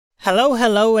Hello,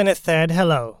 hello, and a third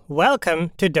hello. Welcome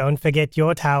to Don't Forget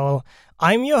Your Towel.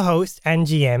 I'm your host and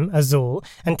GM, Azul,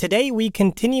 and today we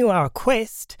continue our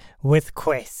quest with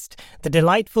Quest, the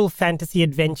delightful fantasy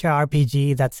adventure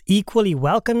RPG that's equally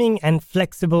welcoming and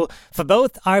flexible for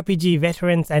both RPG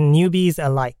veterans and newbies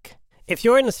alike. If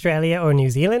you're in Australia or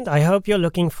New Zealand, I hope you're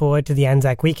looking forward to the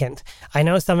Anzac weekend. I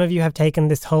know some of you have taken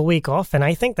this whole week off, and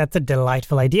I think that's a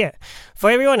delightful idea. For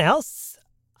everyone else,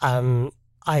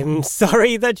 I'm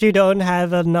sorry that you don't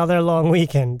have another long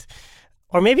weekend.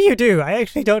 Or maybe you do, I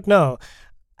actually don't know.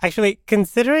 Actually,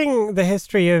 considering the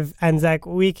history of Anzac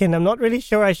weekend, I'm not really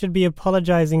sure I should be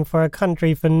apologizing for a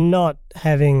country for not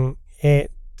having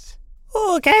it.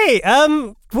 Okay,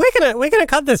 we're gonna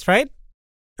cut this, right?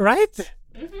 Right?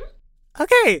 Mm-hmm.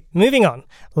 Okay, moving on.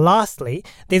 Lastly,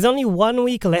 there's only 1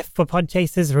 week left for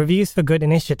Podchaser's Reviews for Good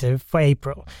initiative for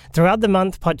April. Throughout the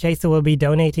month, Podchaser will be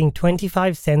donating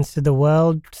 25 cents to the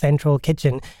World Central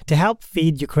Kitchen to help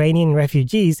feed Ukrainian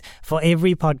refugees for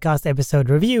every podcast episode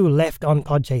review left on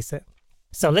Podchaser.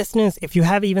 So listeners, if you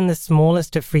have even the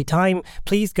smallest of free time,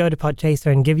 please go to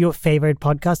Podchaser and give your favorite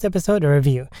podcast episode a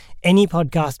review. Any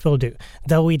podcast will do.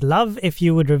 Though we'd love if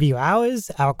you would review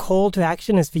ours, our call to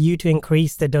action is for you to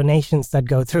increase the donations that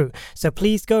go through. So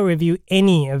please go review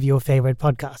any of your favorite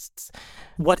podcasts,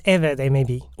 whatever they may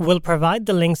be. We'll provide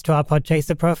the links to our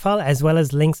Podchaser profile as well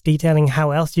as links detailing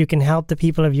how else you can help the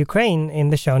people of Ukraine in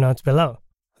the show notes below.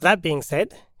 That being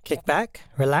said, kick back,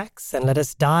 relax, and let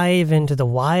us dive into the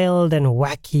wild and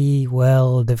wacky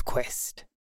world of Quest.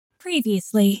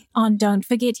 Previously on Don't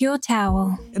Forget Your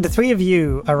Towel. The three of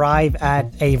you arrive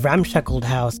at a ramshackled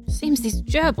house. Seems these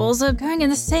gerbils are going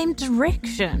in the same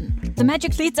direction. The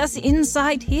magic leads us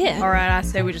inside here. Alright, I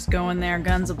say we just go in there,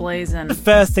 guns a-blazing. The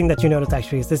first thing that you notice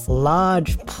actually is this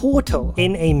large portal.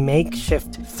 In a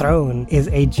makeshift throne is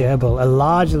a gerbil, a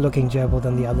larger looking gerbil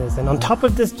than the others. And on top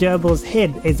of this gerbil's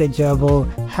head is a gerbil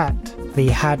hat. The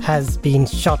hat has been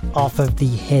shot off of the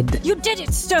head. You did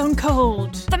it, Stone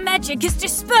Cold! The magic is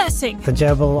dispersing! The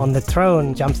gerbil on the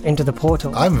throne jumps into the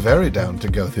portal. I'm very down to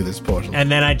go through this portal. And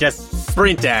then I just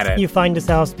sprint at it. You find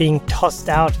yourselves being tossed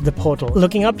out of the portal.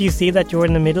 Looking up, you see that you're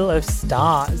in the middle of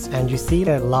stars, and you see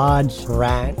a large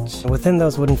ranch. Within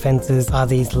those wooden fences are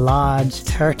these large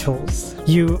turtles.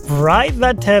 You ride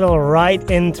that turtle right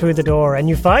in through the door, and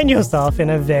you find yourself in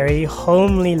a very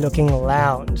homely-looking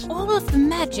lounge. All of the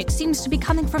magic seems to be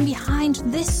coming from behind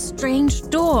this strange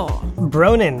door.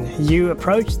 Bronin, you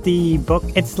approach the book.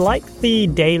 It's like the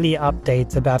daily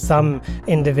updates about some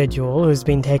individual who's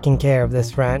been taking care of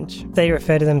this ranch. They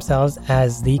refer to themselves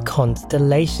as the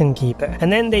Constellation Keeper.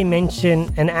 And then they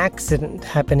mention an accident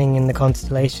happening in the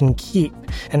Constellation Keep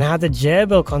and how the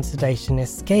gerbil constellation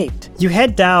escaped. You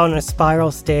head down a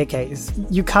spiral staircase.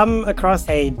 You come across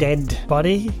a dead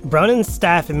body. Bronin's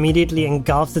staff immediately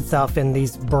engulfs itself in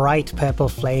these bright purple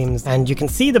flames, and you can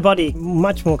see the body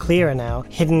much more clearer now.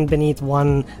 Hidden beneath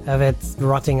one of its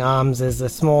rotting arms is a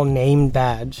small name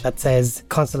badge that says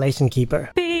Constellation Keeper.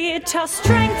 Be it our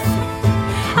strength,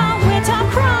 our wit, our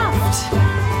craft,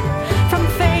 from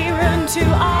Faerun to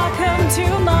Arkham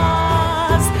to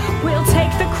Mars, we'll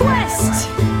take the quest,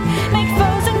 make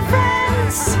foes and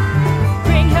friends,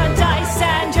 bring your dice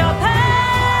and your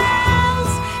pals,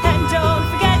 and don't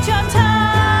forget your towel.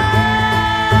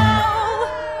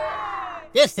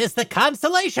 This is the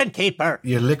Constellation Keeper.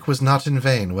 Your lick was not in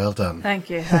vain. Well done. Thank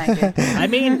you, thank you. I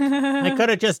mean, I could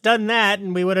have just done that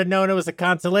and we would have known it was a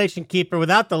Constellation Keeper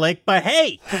without the lick, but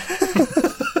hey!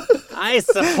 I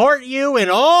support you in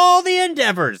all the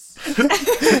endeavors.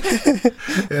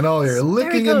 In all your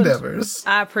licking endeavors.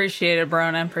 I appreciate it,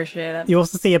 Bron. I appreciate it. You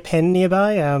also see a pen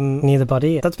nearby, near the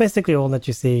body. That's basically all that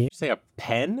you see. Did you say a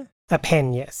pen? A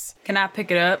pen, yes. Can I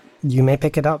pick it up? You may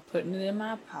pick it up. Putting it in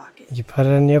my pocket. You put it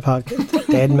in your pocket.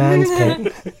 Dead man's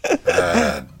pen.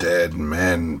 Dead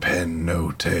men pen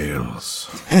no tales.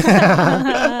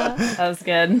 That was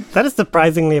good. That is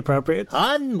surprisingly appropriate.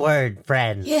 Onward,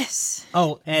 friend. Yes.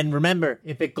 Oh, and remember,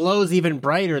 if it glows even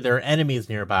brighter, there are enemies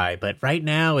nearby. But right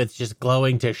now, it's just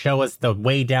glowing to show us the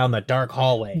way down the dark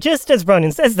hallway. Just as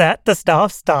Bronin says that, the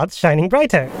staff starts shining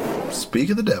brighter. Speak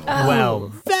of the devil.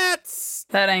 Well, that's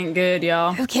That ain't good,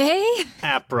 y'all. Okay.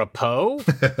 apropos.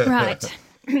 Right.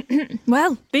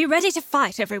 Well, be ready to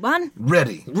fight, everyone.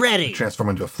 Ready. Ready. Transform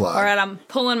into a fly. Alright, I'm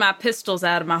pulling my pistols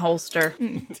out of my holster.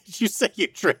 Did you say you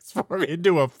transform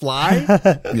into a fly?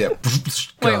 Yeah.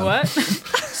 Wait, what?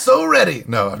 So ready.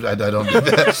 No, I don't do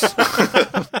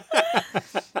that.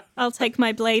 I'll take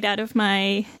my blade out of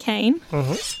my cane.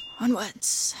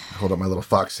 Onwards. hold up my little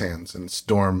fox hands, and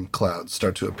storm clouds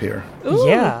start to appear.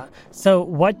 Yeah. So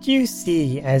what you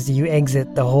see as you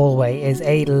exit the hallway is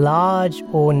a large,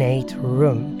 ornate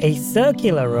room. A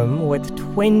circular room with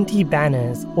 20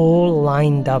 banners all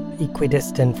lined up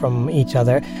equidistant from each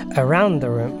other around the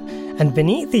room. And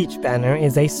beneath each banner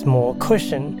is a small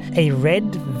cushion, a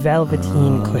red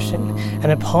velveteen cushion.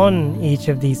 And upon each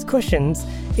of these cushions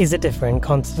is a different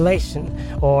constellation,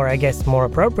 or I guess more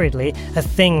appropriately, a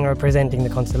thing representing the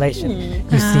constellation.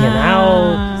 You see an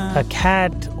owl, a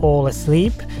cat all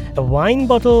asleep, a wine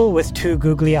bottle with 2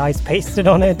 googly eyes pasted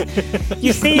on it.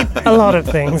 You see a lot of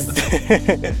things.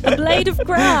 A blade of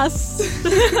grass.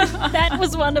 That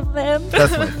was one of them.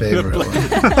 That's my favorite one.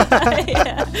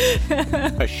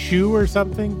 A shoe or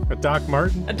something? A Doc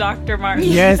Martin? A Dr. Martin.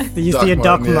 Yes, you Doc see a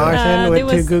Doc Martin, yeah. Martin There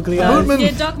with 2 was- googly eyes. Moonman.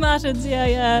 Yeah, Doc Martens,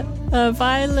 yeah. A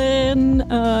violin.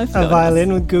 I A forgot.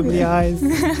 violin with googly eyes.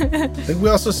 I think we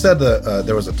also said that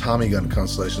there was a Tommy gun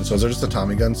constellation. So is there just a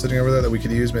Tommy gun sitting over there that we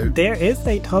could use? Maybe There is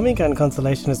a Tommy gun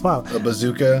constellation as well. a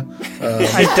bazooka.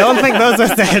 I don't think those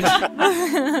are said.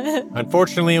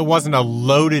 Unfortunately, it wasn't a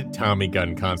loaded Tommy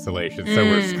gun constellation, so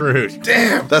we're screwed.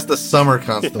 Damn, that's the summer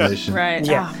constellation. Right.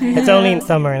 Yeah, it's only in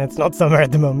summer, and it's not summer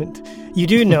at the moment. You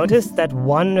do notice that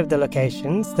one of the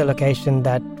locations, the location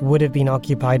that would have been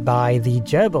occupied by the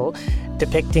gerbil,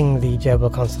 depicting the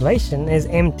gerbil constellation, is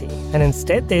empty. And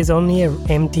instead, there's only an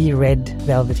empty red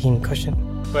velveteen cushion.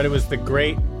 But it was the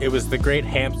great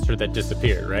hamster that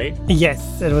disappeared, right?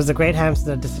 Yes, it was a great hamster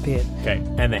that disappeared. Okay,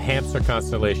 and the hamster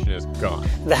constellation is gone.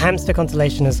 The hamster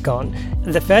constellation is gone.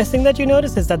 The first thing that you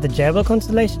notice is that the gerbil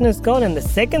constellation is gone, and the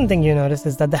second thing you notice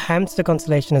is that the hamster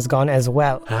constellation is gone as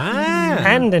well.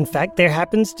 And in fact, there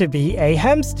happens to be a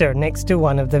hamster next to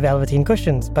one of the velveteen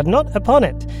cushions, but not upon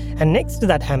it. And next to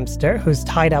that hamster, who's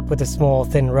tied up with a small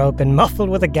thin rope and muffled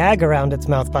with a gag around its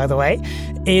mouth, by the way,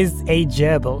 is a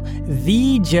gerbil.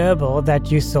 The gerbil that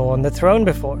you saw on the throne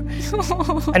before.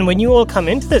 And when you all come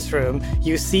into this room,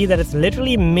 you see that it's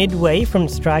literally midway from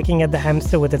striking at the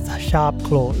hamster with its sharp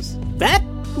claws. That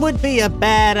would be a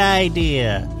bad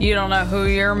idea. You don't know who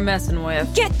you're messing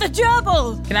with. Get the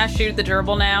gerbil! Can I shoot the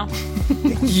gerbil now?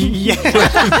 Yeah.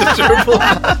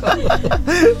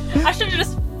 I should have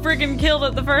just friggin' killed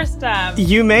it the first time.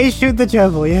 You may shoot the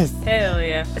gerbil, yes. Hell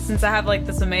yeah. Since I have like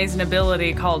this amazing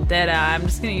ability called Deadeye, I'm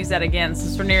just gonna use that again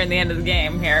since we're nearing the end of the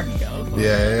game here.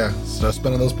 Yeah. Start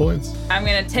spending those points. I'm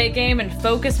gonna take aim and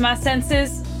focus my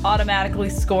senses, automatically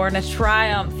scoring a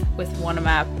triumph with one of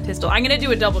my pistol. I'm gonna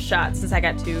do a double shot since I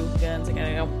got 2 guns. I'm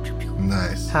gonna go.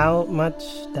 Nice. How much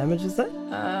damage is that?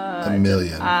 A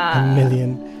million. A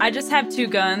million. I just have 2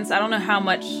 guns. I don't know how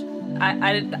much.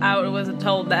 I wasn't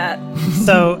told that.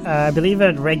 So, I believe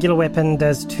a regular weapon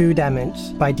does 2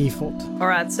 damage by default.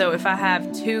 Alright, so if I have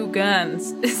 2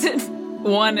 guns, is it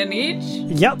 1 in each?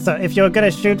 Yep, so if you're gonna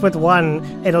shoot with one,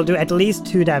 it'll do at least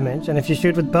 2 damage, and if you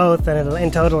shoot with both, then it'll in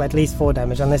total at least 4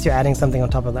 damage, unless you're adding something on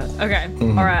top of that. Okay,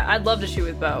 alright, I'd love to shoot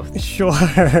with both. Sure.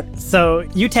 So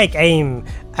you take aim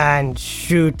and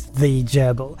shoot the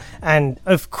gerbil. And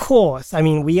of course, I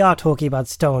mean, we are talking about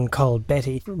Stone Cold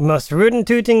Betty, most rootin'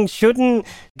 tooting shooting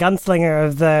gunslinger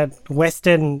of the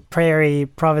Western Prairie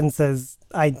provinces.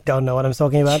 I don't know what I'm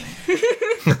talking about.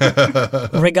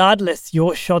 Regardless,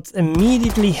 your shots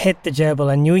immediately hit the gerbil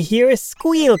and you hear a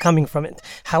squeal coming from it.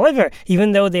 However,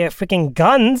 even though they are freaking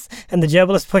guns and the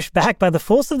gerbil is pushed back by the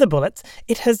force of the bullets,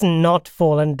 it has not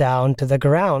fallen down to the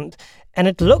ground. And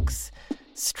it looks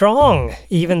strong,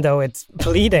 even though it's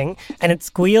bleeding, and it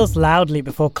squeals loudly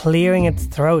before clearing its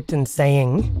throat and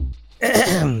saying,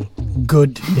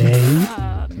 "Good day.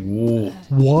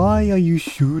 Why are you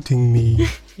shooting me?"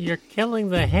 You're killing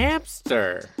the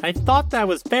hamster. I thought that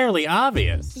was fairly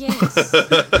obvious. Yes.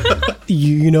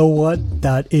 You know what?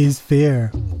 That is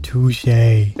fair. Touche.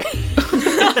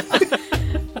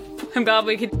 I'm glad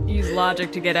we could use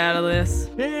logic to get out of this.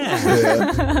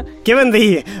 Yeah. Given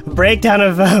the breakdown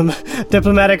of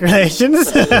diplomatic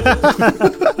relations,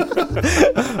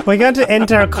 we're going to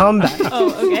enter combat.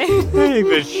 Oh, okay. Hey,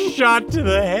 the shot to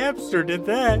the hamster did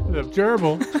that. The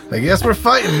gerbil. I guess we're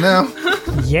fighting now.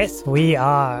 Yes, we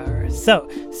are. So,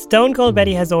 Stone Cold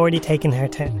Betty has already taken her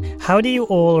turn. How do you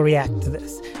all react to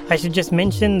this? I should just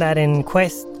mention that in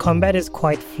Quest, combat is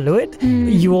quite fluid.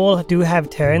 You all do have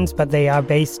turns, but they are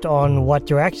based on what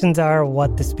your actions are,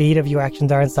 what the speed of your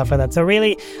actions are, and stuff like that. So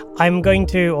really, I'm going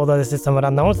to, although this is somewhat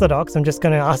unorthodox, I'm just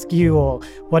going to ask you all,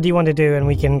 what do you want to do? And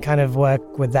we can kind of work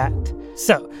with that.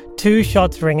 So, 2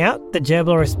 shots ring out, the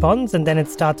gerbil responds, and then it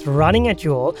starts running at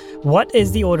you all. What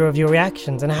is the order of your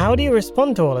reactions, and how do you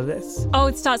respond to all of this? Oh,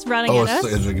 it starts running running Oh, at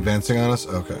us? it's advancing on us?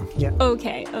 Okay.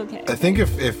 Okay. I think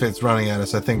if it's running at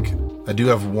us, I think I do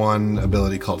have one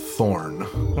ability called Thorn,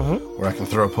 where I can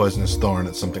throw a poisonous thorn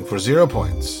at something for 0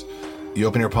 points. You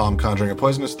open your palm, conjuring a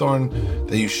poisonous thorn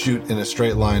that you shoot in a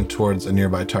straight line towards a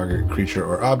nearby target, creature,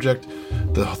 or object.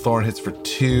 The thorn hits for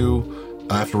 2.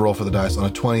 I have to roll for the dice. On a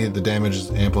 20, the damage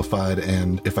is amplified,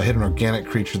 and if I hit an organic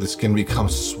creature, the skin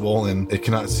becomes swollen. It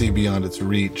cannot see beyond its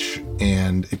reach,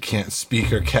 and it can't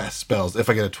speak or cast spells. If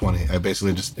I get a 20, I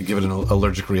basically just give it an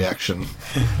allergic reaction.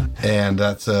 And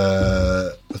that's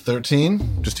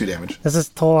 13, just 2 damage. This is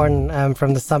Thorn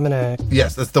from the Summoner.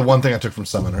 Yes, that's the one thing I took from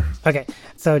Summoner. Okay,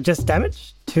 so just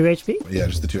damage? 2 HP? Yeah,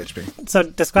 just the 2 HP. So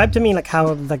describe to me like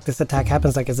how like this attack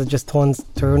happens. Like, is it just Thorn's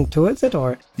turn towards it,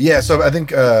 or? Yeah, so I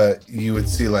think you would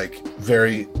see like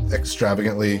very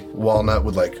extravagantly Walnut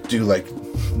would like do like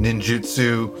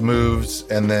ninjutsu moves,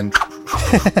 and then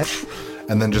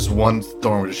and then just one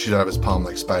thorn would just shoot out of his palm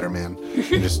like Spider-Man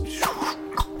and just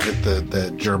hit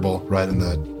the gerbil right in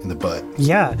the butt.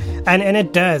 Yeah, and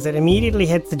it does. It immediately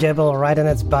hits the gerbil right in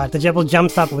its butt. The gerbil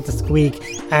jumps up with a squeak,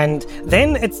 and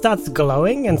then it starts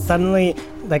glowing, and suddenly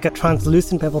like a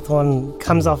translucent purple thorn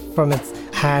comes off from its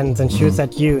hands and shoots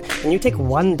at you, and you take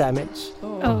 1 damage.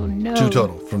 Oh no. 2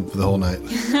 total for the whole night.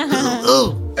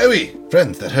 Oh, owie!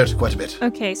 Friends, that hurt quite a bit.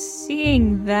 Okay,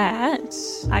 seeing that,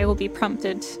 I will be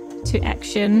prompted to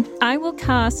action. I will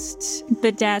cast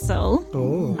Bedazzle.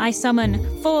 Ooh. I summon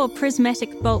 4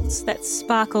 prismatic bolts that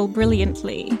sparkle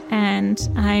brilliantly, and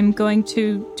I'm going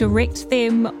to direct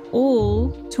them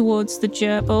all towards the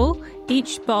gerbil.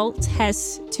 Each bolt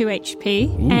has 2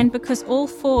 HP, and because all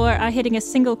 4 are hitting a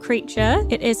single creature,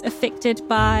 it is affected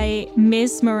by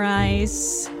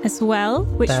Mesmerize as well,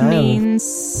 which Damn.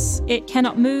 means it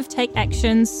cannot move, take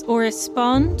actions, or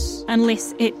respond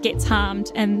unless it gets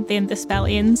harmed, and then the spell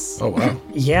ends. Oh, wow.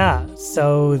 Yeah,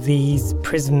 so these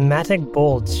prismatic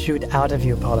bolts shoot out of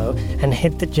you, Apollo, and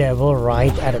hit the gerbil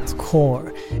right at its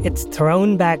core. It's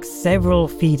thrown back several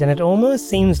feet, and it almost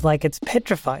seems like it's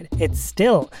petrified. It's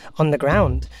still on the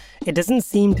ground. It doesn't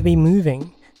seem to be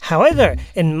moving. However,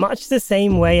 in much the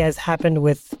same way as happened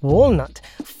with Walnut,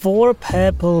 4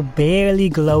 purple, barely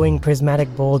glowing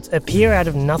prismatic bolts appear out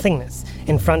of nothingness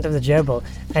in front of the gerbil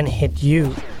and hit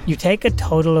you. You take a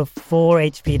total of 4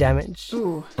 HP damage.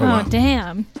 Oh,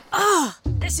 damn.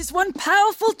 This is one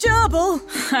powerful gerbil.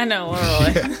 I know,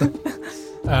 literally.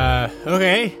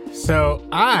 Okay, so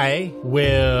I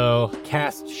will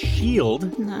cast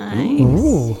Shield, Nice.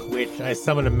 Ooh. which I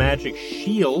summon a magic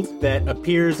shield that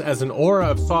appears as an aura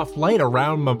of soft light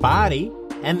around my body,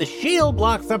 and the shield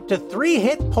blocks up to 3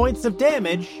 hit points of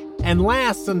damage and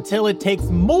lasts until it takes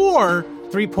more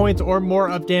 3 points or more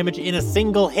of damage in a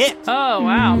single hit. Oh,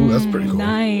 wow. Ooh, that's pretty cool.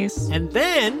 Nice. And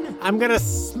then I'm gonna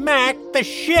smack the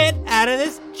shit out of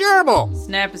this gerbil.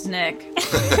 Snap his neck.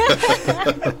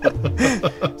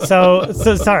 So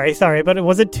sorry, but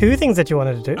was it 2 things that you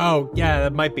wanted to do? Oh, yeah,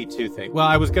 that might be 2 things. Well,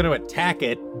 I was going to attack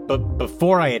it, but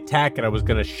before I attack it, I was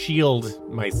going to shield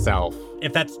myself.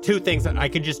 If that's 2 things, I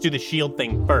could just do the shield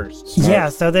thing first. Yeah,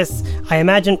 so this, I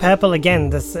imagine purple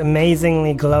again, this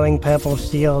amazingly glowing purple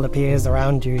shield appears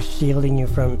around you, shielding you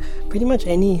from pretty much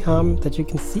any harm that you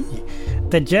can see.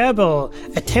 The gerbil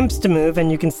attempts to move,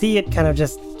 and you can see it kind of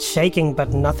just shaking,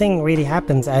 but nothing really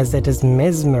happens as it is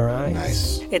mesmerized.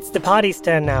 Nice. It's the party's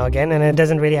turn now again, and it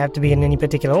doesn't really have to be in any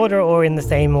particular order or in the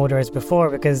same order as before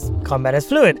because combat is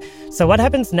fluid. So what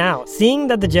happens now? Seeing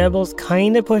that the gerbil's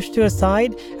kind of pushed to a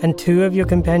side and 2 of your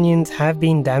companions have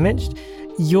been damaged,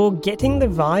 you're getting the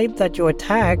vibe that your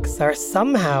attacks are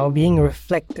somehow being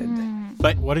reflected.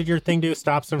 But what did your thing do?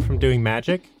 Stops him from doing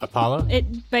magic? Apollo?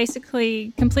 It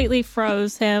basically completely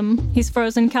froze him. He's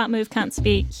frozen, can't move, can't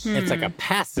speak. It's like a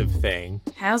passive thing.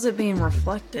 How's it being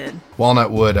reflected?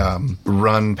 Walnut would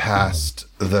run past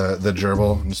the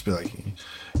gerbil and just be like,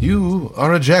 "You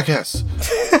are a jackass,"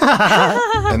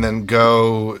 and then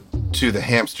go to the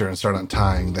hamster and start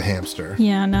untying the hamster.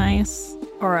 Yeah, nice.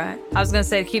 All right. I was going to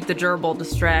say keep the gerbil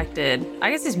distracted. I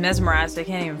guess he's mesmerized. I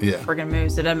can't even friggin'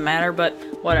 move, so it doesn't matter, but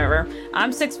whatever.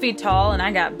 I'm 6 feet tall, and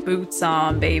I got boots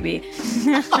on, baby.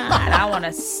 And I want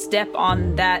to step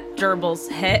on that gerbil's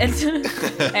head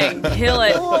and kill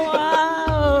it.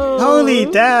 Wow.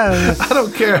 Holy damn! I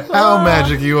don't care how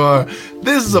magic you are.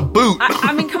 This is a boot.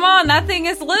 I mean, come on. That thing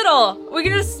is little. We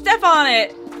can just step on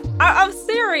it. I'm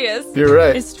serious. You're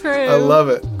right. It's true. I love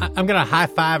it. I'm going to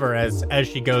high-five her as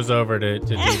she goes over to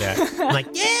do that. I'm like,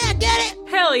 yeah, get it!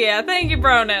 Hell yeah. Thank you,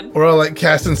 Bronan. We're all like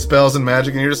casting spells and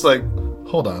magic, and you're just like,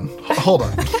 hold on.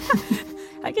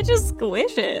 I could just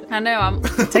squish it. I know, I'm...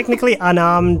 Technically,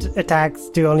 unarmed attacks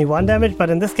do only 1 damage, but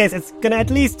in this case, it's gonna at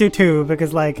least do 2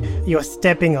 because, like, you're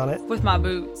stepping on it. with my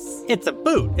boots. It's a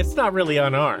boot. It's not really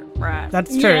unarmed. Right.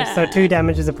 That's true. Yeah. So 2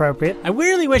 damage is appropriate. I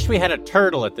really wish we had a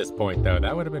turtle at this point, though.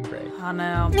 That would have been great. I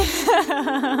know.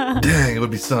 Dang, it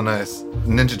would be so nice.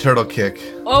 Ninja Turtle kick.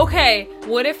 Okay,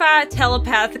 what if I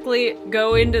telepathically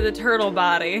go into the turtle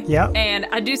body? Yeah. And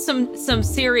I do some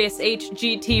serious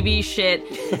HGTV shit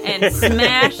and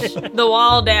smash the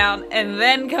wall down and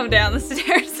then come down the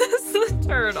stairs as the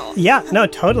turtle. Yeah, no,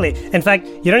 totally. In fact,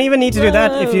 you don't even need to do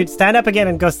that. If you stand up again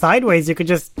and go sideways, you could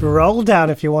just roll down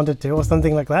if you wanted to, or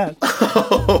something like that.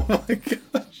 Oh my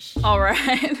gosh. All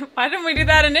right. Why didn't we do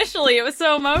that initially? It was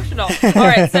so emotional. All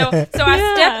right, so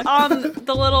I step on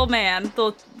the little man,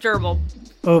 the gerbil.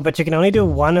 Oh, but you can only do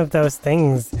one of those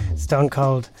things, Stone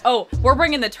Cold. Oh, we're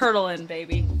bringing the turtle in,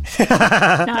 baby.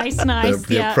 Nice.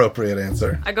 The appropriate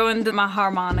answer. I go into my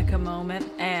harmonica moment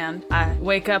and I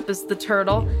wake up as the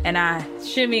turtle and I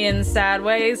shimmy in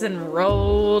sideways and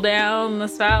roll down the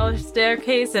spiral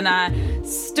staircase and I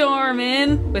storm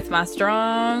in with my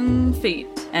strong feet.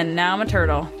 And now I'm a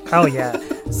turtle. Oh, yeah.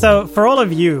 So, for all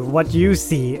of you, what you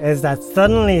see is that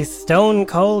suddenly Stone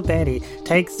Cold Betty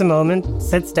takes a moment,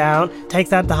 sits down,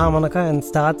 takes out the harmonica, and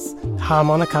starts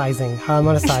harmonizing.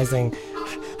 Harmonizing. There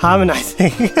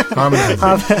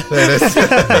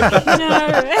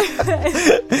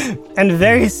it is. And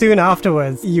very soon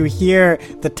afterwards, you hear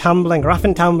the tumbling, rough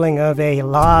and tumbling of a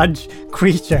large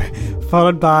creature,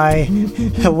 followed by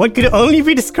what could only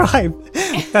be described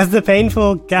as the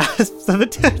painful gasps of a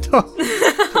turtle.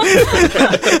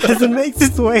 As it makes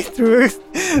its way through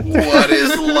What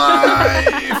is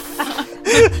life?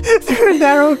 through a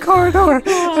narrow corridor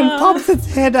and pops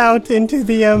its head out into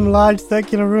the large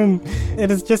circular room. It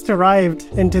has just arrived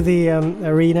into the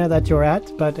arena that you're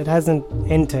at, but it hasn't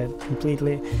entered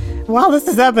completely. While this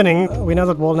is happening, we know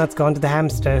that Walnut's gone to the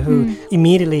hamster, who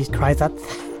immediately cries out,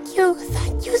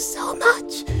 thank you so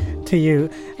much, to you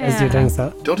as you're doing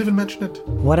so. Don't even mention it.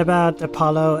 What about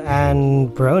Apollo and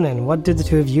Bronin? What did the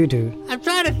two of you do? I'm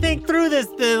trying to think through this,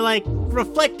 the,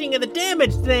 reflecting of the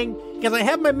damage thing, because I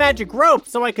have my magic rope,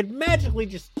 so I could magically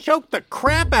just choke the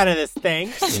crap out of this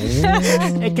thing.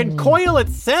 It can coil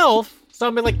itself. So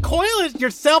I'm like, coil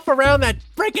yourself around that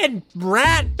freaking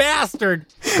rat bastard.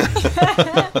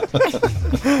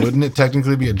 Wouldn't it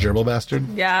technically be a gerbil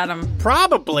bastard? Got him.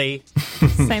 Probably.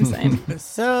 Same.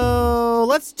 So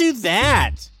let's do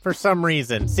that for some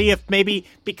reason. See if maybe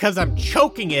because I'm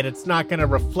choking it, it's not going to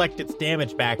reflect its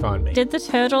damage back on me. Did the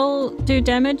turtle do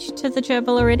damage to the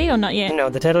gerbil already or not yet? No,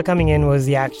 the turtle coming in was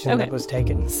the action that was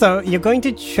taken. So you're going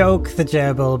to choke the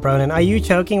gerbil, Bronin. Are you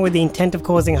choking with the intent of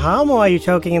causing harm, or are you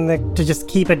choking to just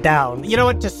keep it down? You know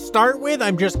what? To start with,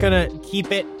 I'm just going to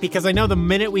keep it because I know the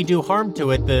minute we do harm to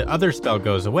it, the other spell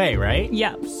goes away, right?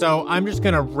 Yeah. So I'm just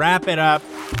going to wrap it up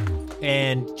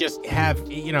and just have,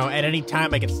 at any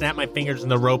time I can snap my fingers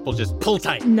and the rope will just pull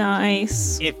tight.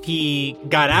 Nice. If he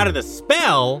got out of the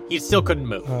spell, he still couldn't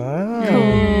move.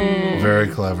 Very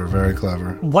clever, very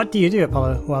clever. What do you do,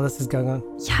 Apollo, while this is going on?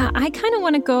 Yeah, I kind of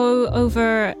want to go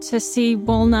over to see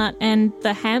Walnut and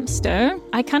the hamster.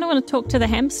 I kind of want to talk to the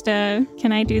hamster.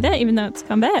 Can I do that, even though it's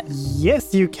combat?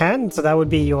 Yes, you can. So that would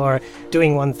be your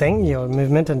doing one thing, your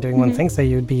movement and doing one thing. So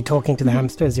you'd be talking to the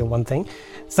hamster as your one thing.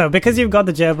 So because you've got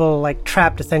the gerbil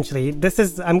trapped essentially,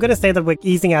 I'm going to say that we're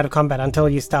easing out of combat until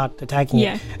you start attacking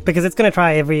it. Because it's going to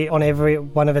try on every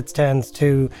one of its turns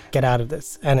to get out of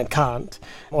this, and it can't.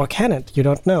 Or can it? You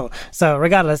don't know. So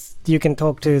regardless, you can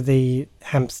talk to the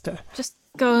hamster. Just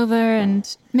go over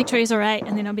and make sure he's all right,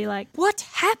 and then I'll be like, what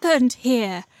happened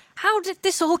here? How did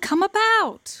this all come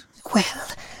about? Well,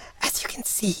 as you can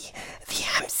see, the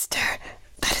hamster,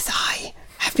 that is I,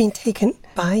 have been taken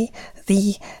by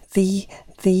the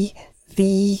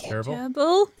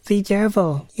Gerbil? The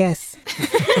gerbil, yes.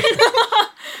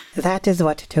 That is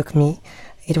what took me.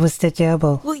 It was the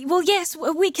gerbil. Well, yes,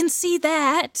 we can see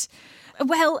that.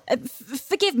 Well,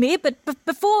 forgive me, but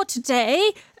before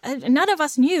today, none of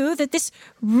us knew that this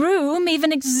room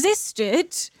even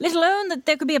existed, let alone that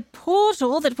there could be a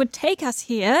portal that would take us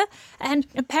here. And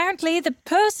apparently the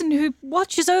person who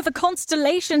watches over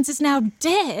constellations is now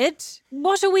dead.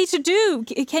 What are we to do?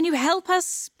 Can you help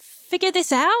us figure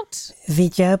this out? The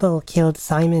gerbil killed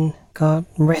Simon. God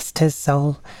rest his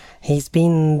soul. He's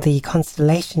been the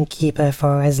constellation keeper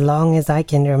for as long as I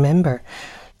can remember.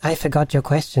 I forgot your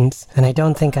questions, and I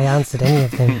don't think I answered any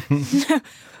of them.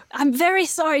 I'm very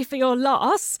sorry for your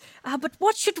loss, but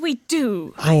what should we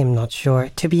do? I am not sure.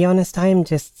 To be honest, I am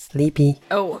just sleepy.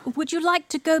 Oh, Would you like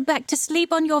to go back to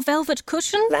sleep on your velvet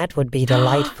cushion? That would be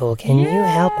delightful. Can you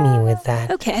help me with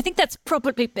that? Okay, I think that's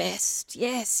probably best.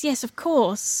 Yes, of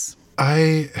course.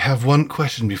 I have one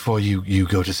question before you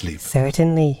go to sleep.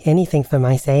 Certainly. Anything for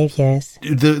my saviors.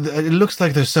 It looks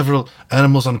like there's several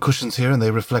animals on cushions here, and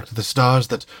they reflect the stars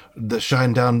that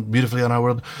shine down beautifully on our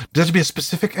world. Does it have to be a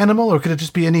specific animal, or could it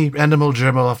just be any animal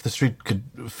gerbil off the street could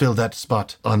fill that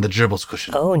spot on the gerbil's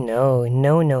cushion? Oh, no.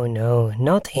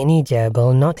 Not any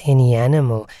gerbil, not any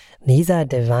animal. These are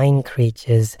divine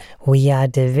creatures. We are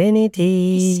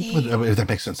divinity. That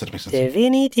makes sense.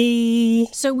 Divinity.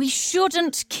 So we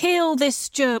shouldn't kill this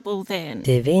gerbil then.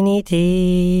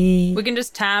 Divinity. we can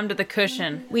just tie him to the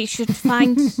cushion. We should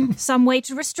find some way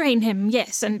to restrain him,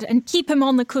 yes, and keep him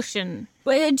on the cushion.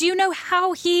 Do you know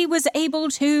how he was able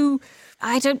to,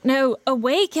 I don't know,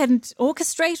 awake and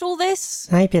orchestrate all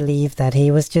this? I believe that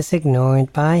he was just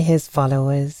ignored by his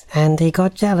followers, and he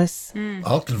got jealous.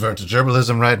 I'll convert to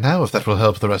gerbilism right now if that will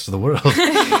help the rest of the world.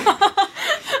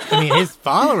 I mean, his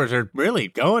followers are really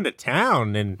going to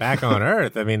town and back on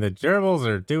Earth. I mean, the gerbils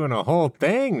are doing a whole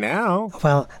thing now.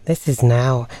 Well, this is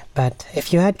now, but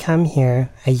if you had come here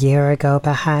a year ago,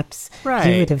 perhaps, Right.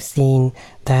 you would have seen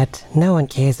that no one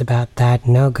cares about that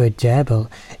no good gerbil.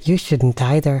 You shouldn't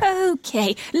either.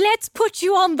 Okay, let's put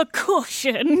you on the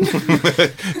cushion.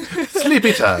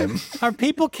 Sleepy time. Are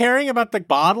people caring about the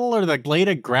bottle or the blade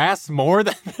of grass more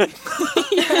than The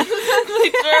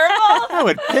gerbil? that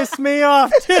would piss me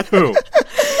off too?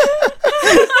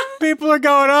 People are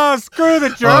going, oh, screw the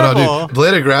gerbil. Oh, no, dude.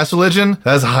 Blade of Grass religion?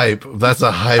 That's hype. That's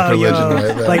a hype religion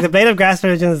right there. Like the Blade of Grass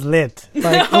religion is lit.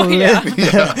 Like,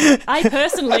 Yeah. I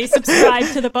personally subscribe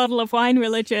to the bottle of wine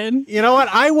religion. You know what?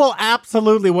 I will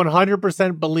absolutely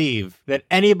 100% believe that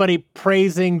anybody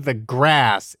praising the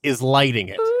grass is lighting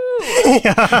it.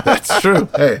 That's true.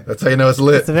 Hey, that's how you know it's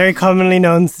lit. It's a very commonly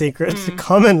known secret.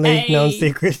 Commonly known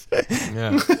secret.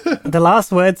 Yeah. The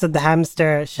last words that the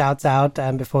hamster shouts out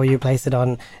before you place it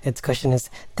on its cushion is,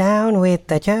 "Down with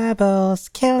the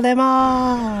gerbils, kill them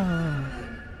all."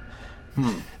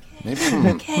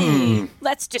 Okay,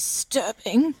 that's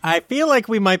disturbing. I feel like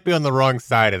we might be on the wrong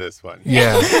side of this one.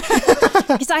 Yeah.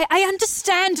 Because I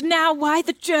understand now why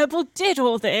the gerbil did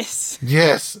all this.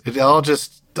 Yes. It all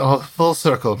full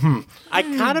circle. I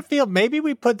kind of feel maybe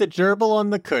we put the gerbil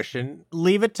on the cushion,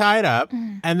 leave it tied up,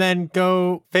 and then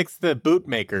go fix the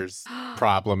bootmaker's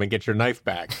problem and get your knife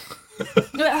back.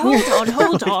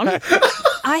 Hold on.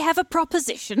 I have a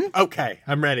proposition. Okay,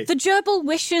 I'm ready. The gerbil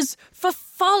wishes for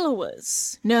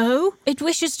followers. No, it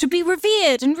wishes to be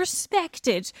revered and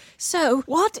respected. So,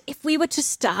 what if we were to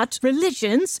start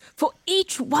religions for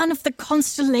each one of the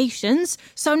constellations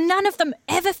so none of them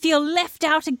ever feel left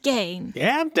out again?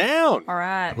 Yeah, I'm down. All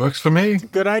right. Works for me.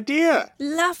 Good idea.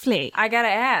 Lovely. I gotta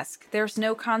ask, there's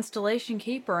no constellation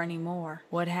keeper anymore.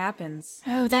 What happens?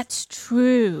 Oh, that's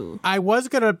true. I was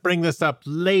going to bring this up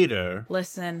later.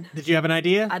 Listen, Did you have an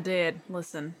idea? I did.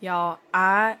 Listen, y'all,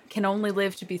 I can only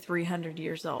live to be 300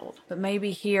 years old, but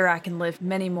maybe here I can live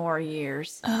many more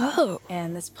years. Oh.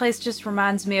 And this place just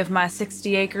reminds me of my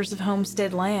 60 acres of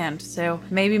homestead land, so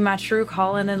maybe my true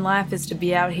calling in life is to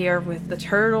be out here with the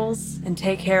turtles and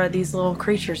take care of these little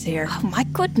creatures here. Oh, my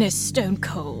goodness, Stone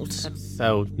Cold.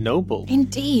 So noble.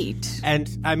 Indeed. And,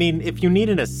 I mean, if you need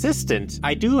an assistant,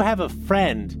 I do have a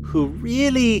friend who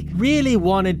really, really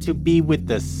wanted to be with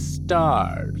the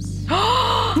stars.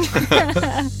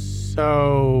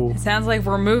 So... Sounds like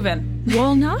we're moving.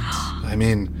 Walnut? I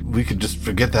mean, we could just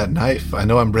forget that knife. I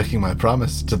know I'm breaking my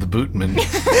promise to the bootman.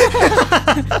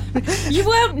 You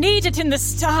won't need it in the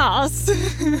stars.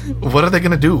 What are they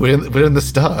going to do? We're in the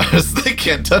stars. They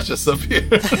can't touch us up here.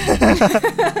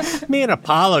 Me and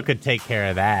Apollo could take care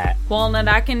of that. Walnut,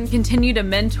 I can continue to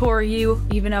mentor you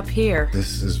even up here.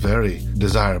 This is very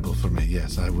desirable for me.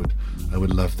 Yes, I would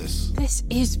love this. This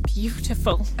is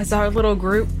beautiful. As our little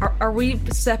group, are we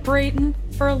separating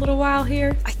for a little while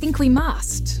here? I think we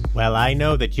must. Well, I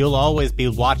know that you'll always be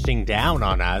watching down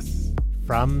on us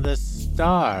from the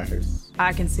stars.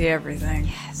 I can see everything.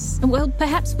 Yes. Well,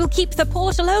 perhaps we'll keep the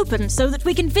portal open so that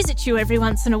we can visit you every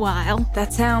once in a while.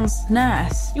 That sounds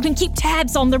nice. You can keep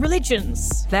tabs on the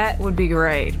religions. That would be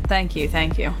great. Thank you.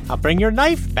 I'll bring your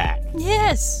knife back.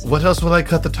 Yes. What else will I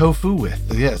cut the tofu with?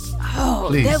 Yes. Oh,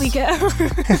 Please. there we go.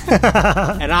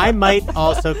 And I might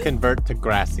also convert to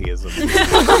Grassism.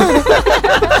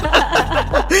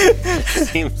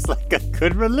 Seems like a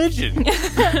good religion.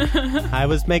 I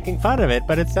was making fun of it,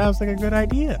 but it sounds like a good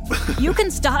idea. You can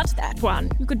start that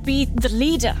one. You could be the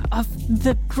leader of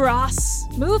the grass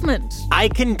movement. I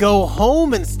can go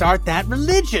home and start that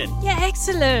religion. Yeah,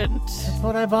 excellent. That's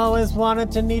what I've always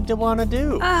wanted to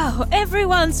do. Oh,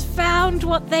 everyone's found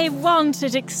what they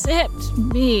wanted except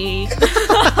me.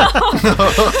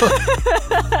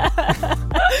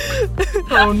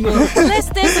 Oh no. Unless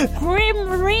there's a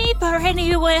Grim Reaper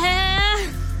anywhere.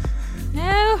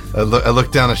 No? I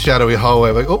look down a shadowy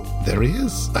hallway, like, oh, there he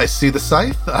is. I see the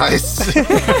scythe. I see.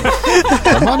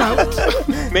 Come on out.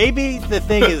 Maybe the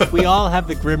thing is, we all have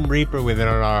the Grim Reaper within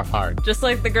our heart. Just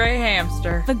like the gray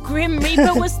hamster. The Grim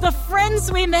Reaper was the friends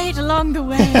we made along the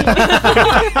way.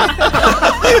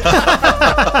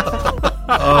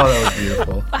 Oh, that was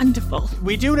beautiful. Wonderful.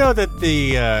 We do know that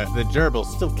the gerbil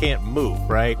still can't move,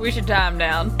 right? We should tie him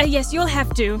down. Yes, you'll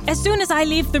have to. As soon as I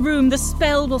leave the room, the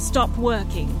spell will stop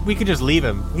working. We could just leave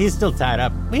him. He's still tied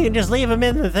up. We can just leave him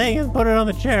in the thing and put it on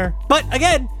the chair. But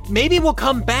again, maybe we'll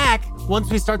come back once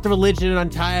we start the religion and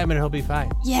untie him and he'll be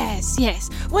fine. Yes.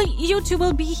 Well, you two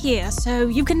will be here, so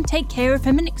you can take care of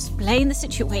him and explain the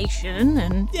situation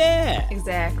and... Yeah.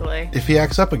 Exactly. If he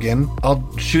acts up again, I'll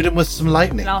shoot him with some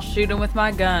lightning. And I'll shoot him with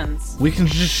my guns. We can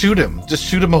just shoot him. Just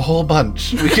shoot him a whole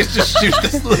bunch. We can just shoot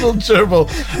this little gerbil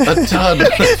a ton.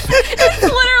 It's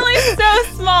literally so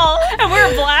small, and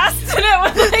we're blasting it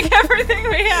with like everything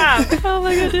we have. Oh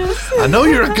my goodness. I know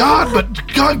you're a god, but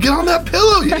God, get on that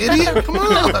pillow, you idiot. Come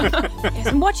on. Yes,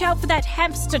 and watch out for that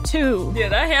hamster, too. Yeah,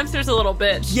 that hamster's a little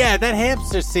bitch. Yeah, that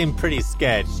hamster seemed pretty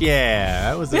sketch.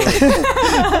 Yeah, that was a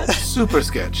Super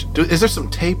sketch. Is there some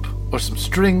tape or some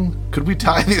string? Could we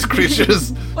tie these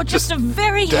creatures? Or just a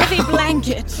very heavy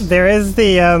blanket. There is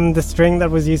the string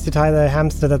that was used to tie the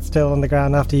hamster that's still on the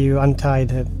ground after you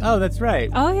untied it. Oh, that's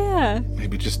right. Oh, yeah.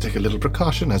 Maybe just take a little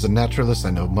precaution. As a naturalist, I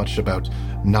know much about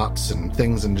knots and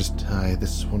things, and just tie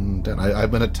this one down. I'm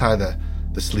going to tie the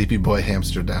sleepy boy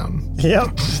hamster down.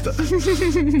 Yep.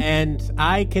 And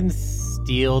I can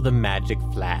steal the magic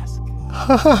flask.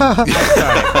 I'm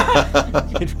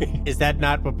sorry. Is that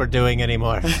not what we're doing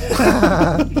anymore?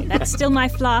 That's still my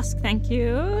flask, thank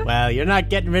you. Well, you're not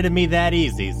getting rid of me that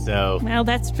easy, so Well,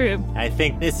 that's true. I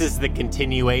think this is the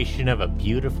continuation of a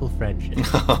beautiful friendship.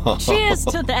 Cheers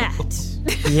to that.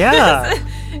 Yeah.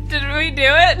 Did we do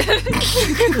it?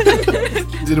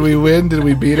 Did we win? Did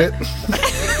we beat it?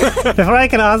 Before I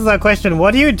can answer that question,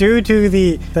 what do you do to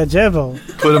the gerbil?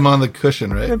 Put him on the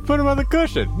cushion, right? And put him on the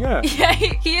cushion, yeah. Yeah,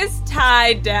 he is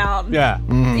tied down. Yeah.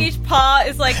 Each paw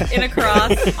is like in a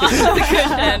cross onto the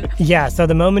cushion. Yeah, so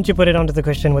the moment you put it onto the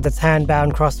cushion with its hand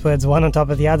bound crosswards, one on top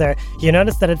of the other, you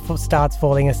notice that it starts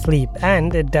falling asleep,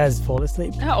 and it does fall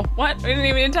asleep. Oh, what? We didn't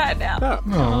even tie it down. Oh.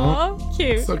 Oh,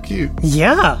 cute. So cute.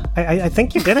 Yeah, I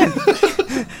think you did it.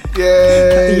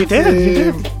 Yay! You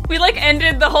did. We like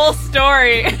ended the whole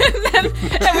story and we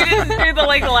didn't do the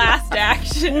like last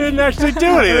action. You didn't actually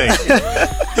do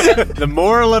anything. The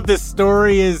moral of this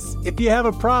story is, if you have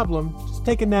a problem, just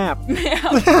take a nap.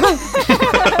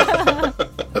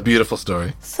 A beautiful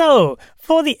story. So,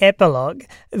 for the epilogue,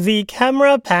 the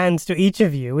camera pans to each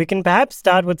of you. We can perhaps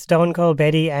start with Stone Cold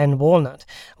Betty and Walnut.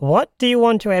 What do you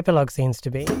want your epilogue scenes to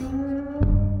be?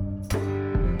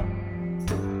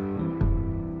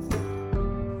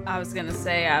 I was gonna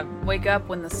say I wake up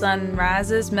when the sun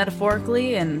rises,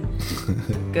 metaphorically, and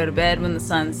go to bed when the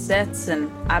sun sets, and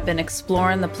I've been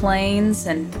exploring the plains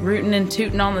and rooting and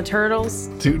tooting on the turtles.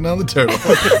 Tooting on the turtle.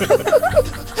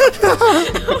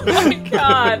 Oh my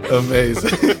god.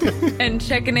 Amazing. And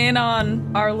checking in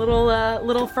on our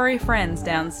little furry friends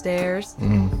downstairs.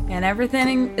 And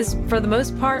everything is, for the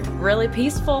most part, really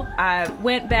peaceful. I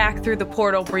went back through the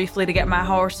portal briefly to get my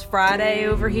horse Friday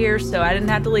over here, so I didn't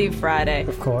have to leave Friday.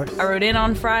 Of course. I rode in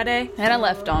on Friday, and I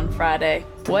left on Friday.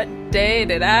 What day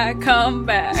did I come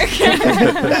back?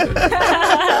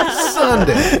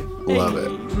 Sunday. Love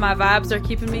it. My vibes are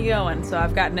keeping me going, so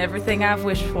I've gotten everything I've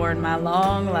wished for in my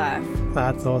long life.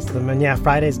 That's awesome. And yeah,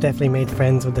 Friday's definitely made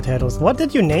friends with the turtles. What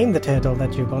did you name the turtle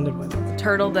that you bonded with? The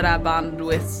turtle that I bonded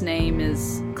with's name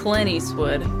is Clint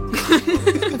Eastwood.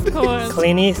 Of course.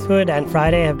 Clint Eastwood and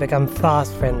Friday have become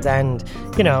fast friends, and,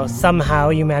 somehow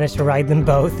you managed to ride them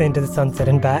both into the sunset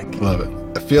and back. Love it.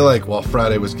 I feel like while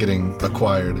Friday was getting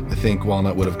acquired, I think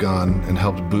Walnut would have gone and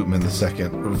helped Bootman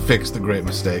II fix the great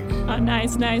mistake. Oh,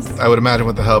 nice. I would imagine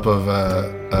with the help of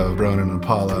Ronan and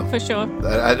Paula. For sure.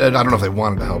 I don't know if they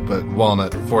wanted to help, but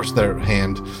Walnut forced their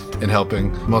hand in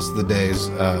helping most of the days.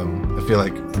 I feel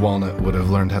like Walnut would have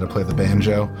learned how to play the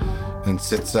banjo and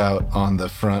sits out on the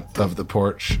front of the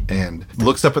porch and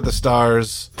looks up at the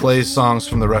stars, plays songs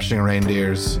from the Rushing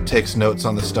Reindeers, takes notes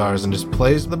on the stars, and just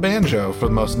plays the banjo for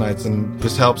most nights and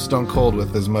just helps Stone Cold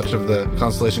with as much of the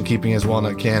constellation keeping as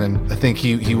Walnut can. And I think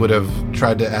he would have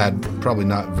tried to add, probably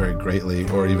not very greatly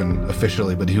or even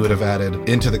officially, but he would have added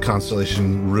into the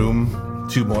constellation room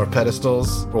 2 more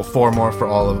pedestals, well, 4 more for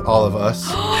all of us.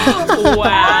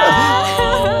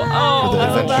 Wow. For the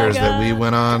adventures that we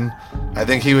went on. I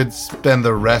think he would spend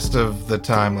the rest of the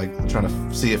time like trying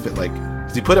to see if it like,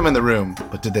 because he put them in the room,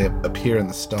 but did they appear in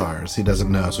the stars? He doesn't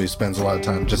know, so he spends a lot of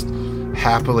time just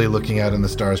happily looking out in the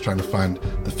stars trying to find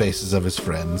the faces of his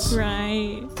friends.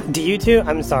 Right. Do you two,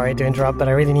 I'm sorry to interrupt, but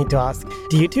I really need to ask,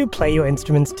 do you two play your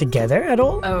instruments together at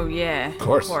all? Oh, yeah. Of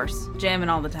course. Jamming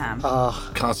all the time.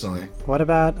 Constantly. What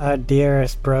about our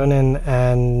dearest Bronin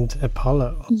and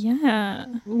Apollo? Yeah.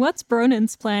 What's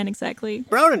Bronin's plan exactly?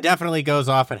 Bronin definitely goes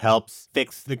off and helps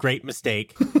fix the great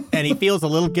mistake. And he feels a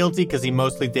little guilty because he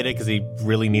mostly did it because he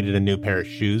really needed a new pair of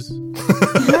shoes.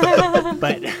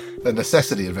 But a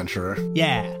necessity adventurer.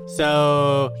 Yeah,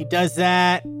 so he does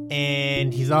that,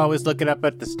 and he's always looking up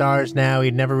at the stars now.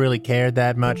 He'd never really cared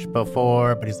that much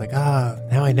before, but he's like,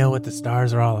 now I know what the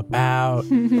stars are all about.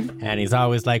 And he's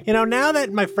always like, now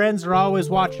that my friends are always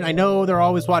watching, I know they're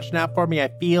always watching out for me, I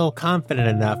feel confident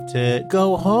enough to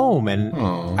go home. And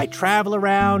I travel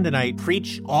around and I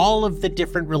preach all of the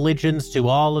different religions to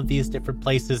all of these different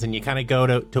places, and you kind of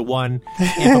go to one.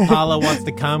 If Apollo wants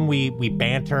to come, we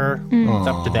banter. It's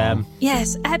up to them.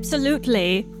 Yes,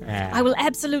 absolutely. I will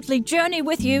absolutely journey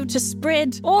with you to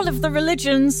spread all of the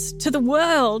religions to the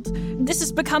world. This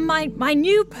has become my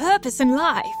new purpose in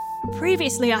life.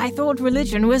 Previously, I thought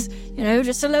religion was,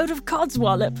 just a load of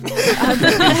codswallop.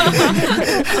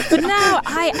 But now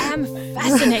I am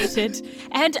fascinated,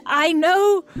 and I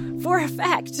know for a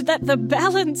fact that the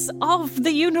balance of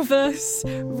the universe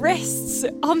rests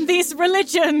on these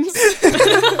religions.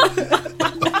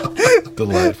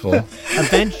 Delightful.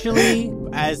 Eventually,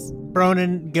 as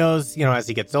Bronin goes, as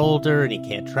he gets older and he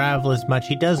can't travel as much,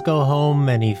 he does go home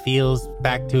and he feels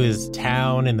back to his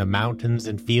town in the mountains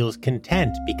and feels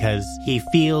content because he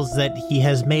feels that he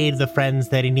has made the friends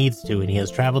that he needs to, and he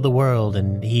has traveled the world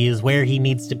and he is where he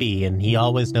needs to be, and he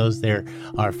always knows there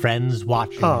are friends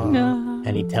watching him.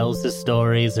 And he tells his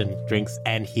stories and drinks,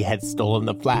 and he had stolen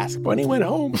the flask when he went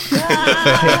home.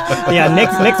 Yeah,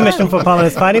 next mission for Apollo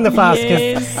is finding the flask.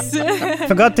 Yes.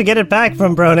 Forgot to get it back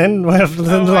from Bronin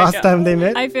the last time they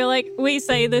met. I feel like we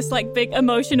say this big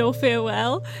emotional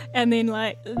farewell, and then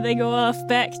they go off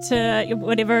back to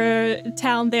whatever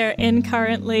town they're in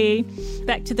currently,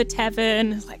 back to the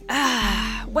tavern. It's like,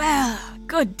 well,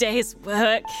 good day's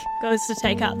work. Goes to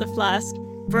take out the flask.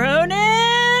 Bronin!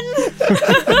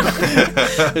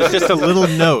 There's just a little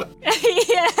note.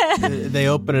 Yeah. They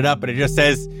open it up and it just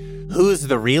says, "Who's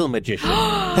the real magician?"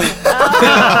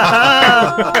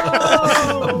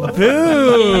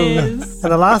 Boom! Yes.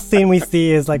 And the last scene we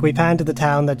see is we pan to the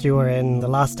town that you were in, the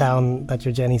last town that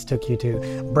your journeys took you to.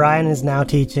 Brian is now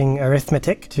teaching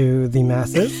arithmetic to the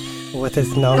masses with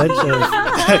his knowledge of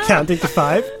counting to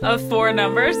 5. Of 4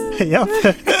 numbers? Yep.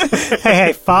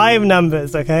 Hey, 5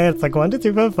 numbers, okay? It's 1, 2,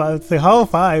 3, 4, 5. It's the whole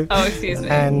 5. Oh, excuse me.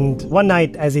 And one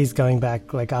night, as he's going back,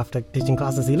 after teaching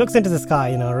classes, he looks into the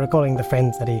sky, recalling the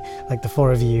friends that he, the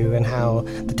 4 of you, and how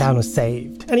the town was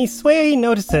saved. And he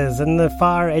notices in the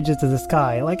far edges of the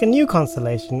sky, a new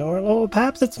constellation, or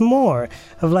perhaps it's more,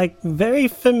 of very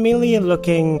familiar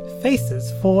looking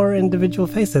faces, 4 individual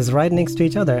faces right next to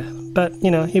each other. But,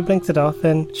 he blinks it off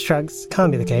and shrugs.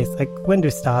 Can't be the case. When do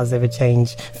stars ever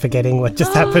change, forgetting what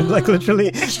just happened, literally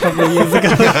a couple of years ago?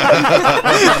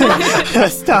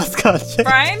 Stars can't change.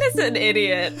 Brian is an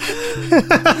idiot.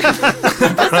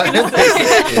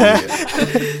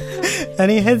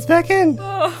 And he heads back in.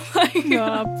 Oh my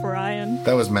God. Oh, Brian.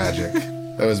 That was magic.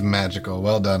 That was magical.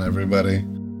 Well done, everybody.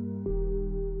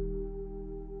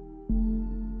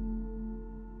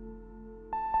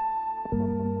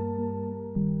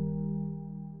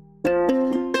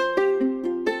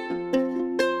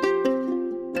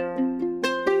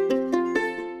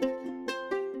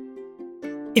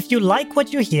 If you like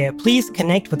what you hear, please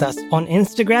connect with us on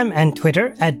Instagram and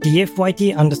Twitter at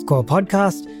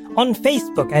DFYT_podcast, on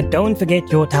Facebook at Don't Forget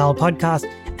Your Towel Podcast,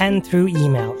 and through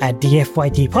email at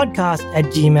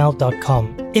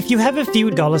dfytpodcast@gmail.com. If you have a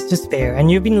few dollars to spare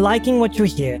and you've been liking what you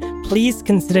hear, please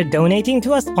consider donating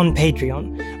to us on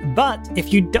Patreon. But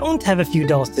if you don't have a few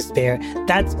dollars to spare,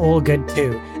 that's all good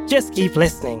too. Just keep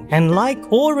listening and like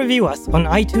or review us on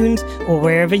iTunes or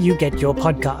wherever you get your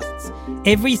podcasts.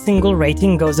 Every single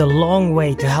rating goes a long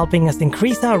way to helping us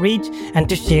increase our reach and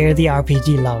to share the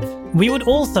RPG love. We would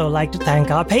also like to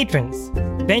thank our patrons: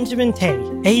 Benjamin Tay,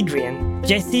 Adrian,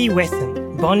 Jesse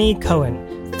Wesson, Bonnie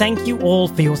Cohen. Thank you all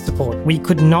for your support. We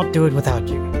could not do it without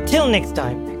you. Till next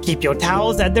time, keep your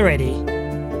towels at the ready.